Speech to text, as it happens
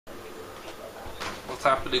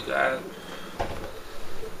What's happening, guys?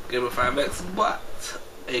 Game of 5X But,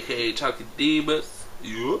 aka Chunkydemus.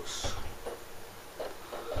 Yes.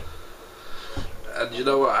 And you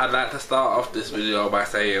know what? I'd like to start off this video by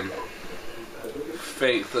saying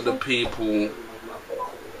thanks to the people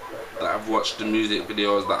that have watched the music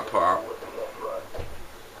videos that I put out.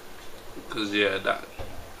 Because yeah, that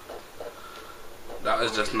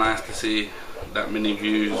was just nice to see that many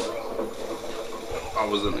views. I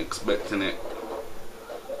wasn't expecting it,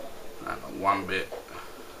 not one bit.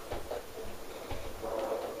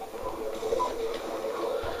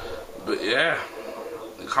 But yeah,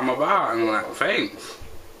 it come about and like, thanks.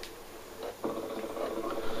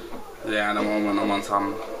 Yeah, at the moment I'm on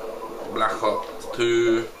some Black Ops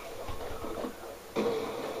 2.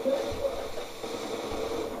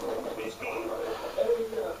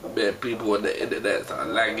 Bit of people on the internet are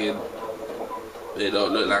lagging. They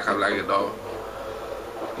don't look like I'm lagging though.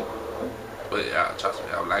 But yeah, trust me,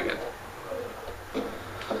 I'm lagging.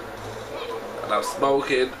 And I'm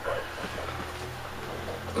smoking.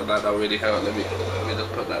 But that don't really help. Let me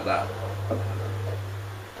just put that down.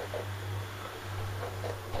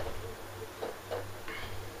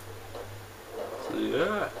 So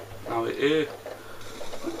yeah, now it is.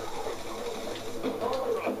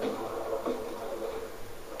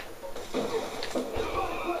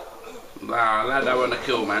 Nah, lad, I want to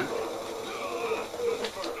kill, man.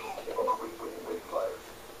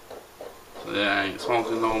 So yeah, I ain't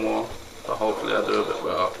smoking no more. So hopefully I do a bit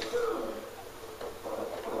better.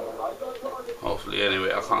 Hopefully,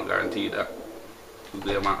 anyway, I can't guarantee that.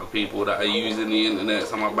 The amount of people that are using the internet,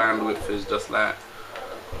 so my bandwidth is just like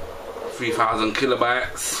 3,000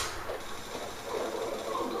 kilobytes.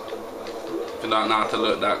 If you don't know how to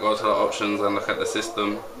look that, go to the options and look at the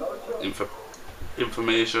system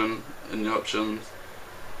information in the options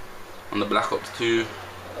on the Black Ops 2.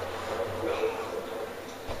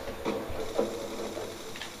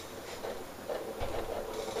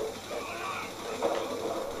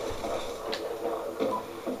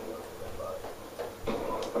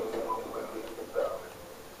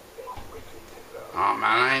 Oh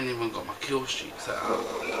man, I ain't even got my kill streak set up.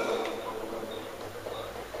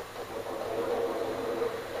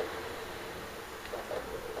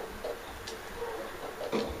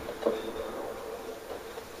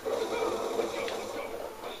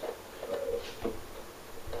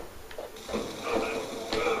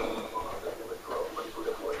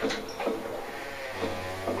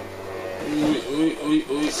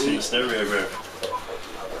 See the stereo, bro.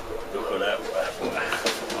 Look at that.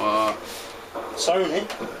 Sony.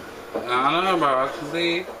 I don't know, bro. I can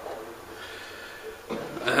see.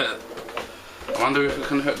 I wonder if we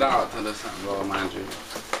can hook that up to the sound, well, mind you.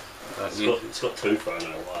 It's got two phone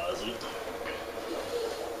and a wire, hasn't it?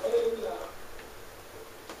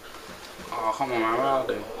 Oh, come on, man. What I'll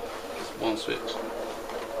do? Just one switch.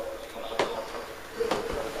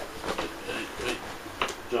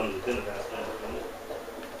 John, the dinner house down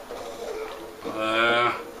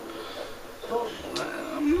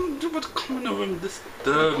but come in the room,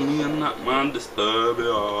 disturb me and that man, disturb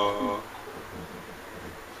ya.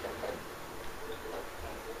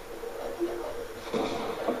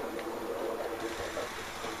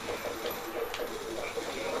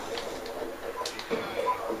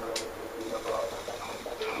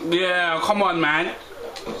 Yeah, come on, man.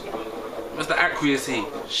 What's the accuracy?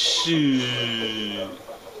 Shoot.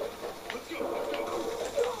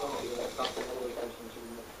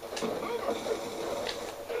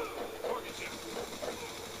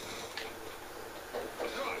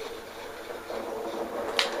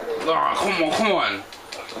 Oh, come on.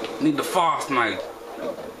 Need the fast mag.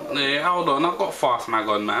 Yeah, hold on, I've got fast mag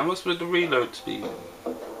on, man. What's with the reload speed?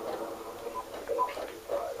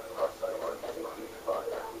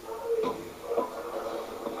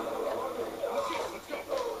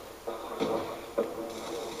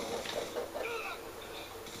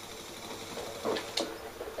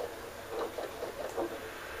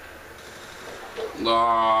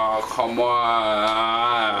 Oh, come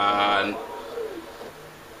on.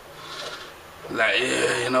 Like,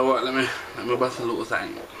 yeah, you know what, let me bust a little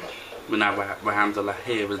thing. When I wrap my hands all I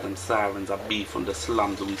hear is them sirens. I beef from the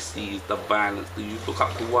slums and we seize the violence. The youth look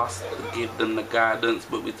up to us to give them the guidance,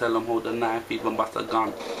 but we tell them hold a knife, even bust a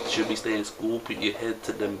gun. Should be stay in school, put your head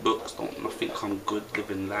to them books. Don't nothing come good,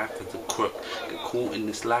 living life as a crook. Get caught in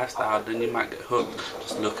this lifestyle, then you might get hooked.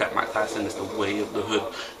 Just look at Mike Tyson, it's the way of the hood.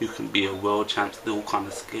 You can be a world champ, still can't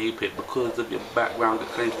escape it. Because of your background that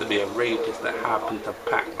claims to be a rapist that happened to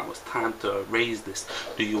pack. Now it's time to erase this.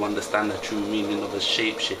 Do you understand the true meaning of a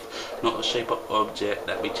shapeshift? not a shape of object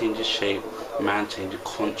that be changing shape. Man changing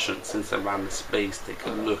conscience since around the space. Take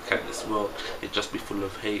a look at this world, it just be full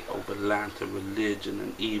of hate over land to religion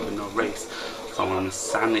and even a race. Someone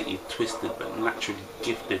insanity twisted but naturally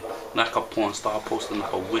gifted, like a porn star posting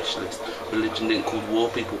up a wish list. Religion didn't cause war,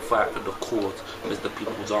 people fight for the cause. It's the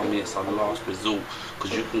people's army, it's our last resort.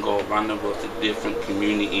 Cause you can go around the world to different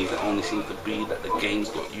communities, it only seems to be that the game's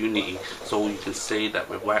got unity. So you can say that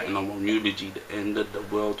we're writing on one eulogy. The end of the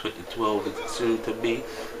world 2012 is soon to be.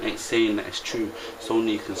 Ain't saying that it's true, it's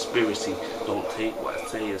only a conspiracy. Don't take what I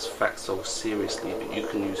say as facts so seriously, but you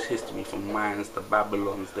can use history from Mayans to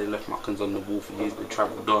Babylons. They left markings on the wall for years, they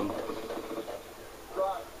travelled on.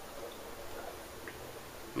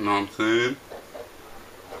 You know what I'm saying?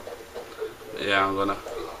 But yeah, I'm gonna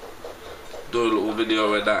do a little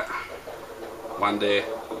video with that one day,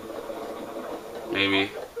 maybe.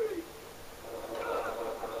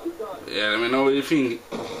 Yeah, let me know what you think.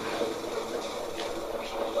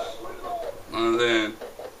 And then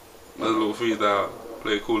a little freestyle,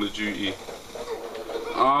 play Call of Duty.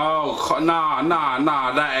 Oh, nah.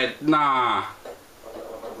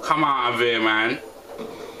 Come out of here, man.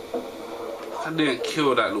 I didn't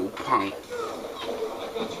kill that little punk.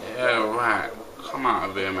 Yeah, right. Come out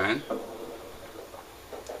of here, man.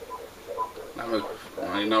 That was,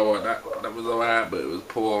 you know what, that was alright, but it was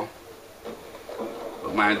poor.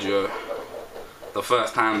 But mind you, the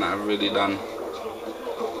first time that I've really done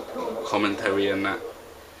commentary and that,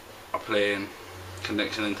 I'm playing,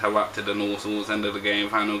 connection interrupted and all sorts, end of the game,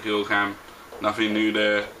 final kill cam, nothing new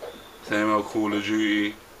there, same old Call of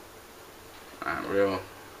Duty. Ain't real.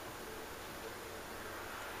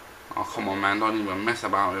 Oh come on man, don't even mess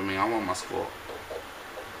about with me, I want my score.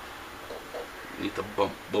 Need to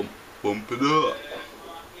bump it up.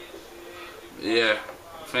 Yeah,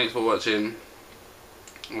 thanks for watching.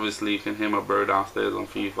 Obviously you can hear my bro downstairs on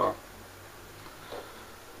FIFA.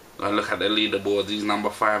 I look at the leaderboards, he's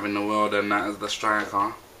number 5 in the world and that is the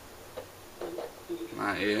striker.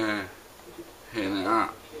 Right, yeah, hitting it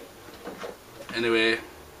up. Anyway,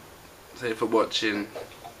 thanks for watching.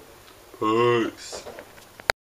 Peace.